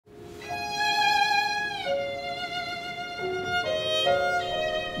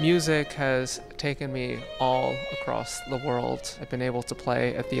Music has taken me all across the world. I've been able to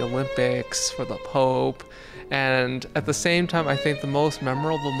play at the Olympics for the Pope, and at the same time, I think the most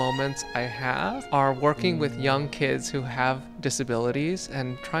memorable moments I have are working with young kids who have disabilities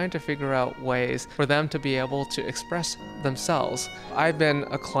and trying to figure out ways for them to be able to express themselves. I've been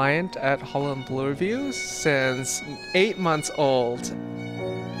a client at Holland Blue Review since 8 months old.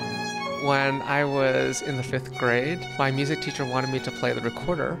 When I was in the 5th grade, my music teacher wanted me to play the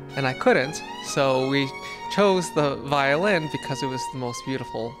recorder, and I couldn't, so we chose the violin because it was the most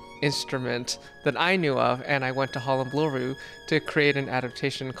beautiful instrument that I knew of, and I went to Holland Blue Review to create an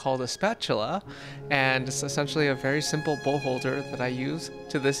adaptation called a spatula, and it's essentially a very simple bowl holder that I use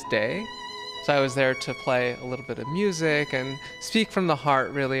to this day. So I was there to play a little bit of music and speak from the heart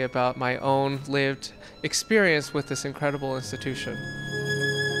really about my own lived experience with this incredible institution.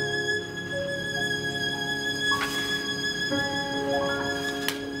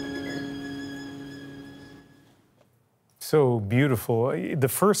 So beautiful. The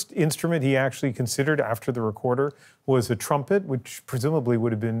first instrument he actually considered after the recorder was a trumpet, which presumably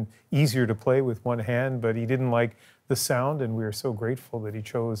would have been easier to play with one hand, but he didn't like the sound, and we are so grateful that he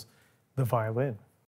chose the violin.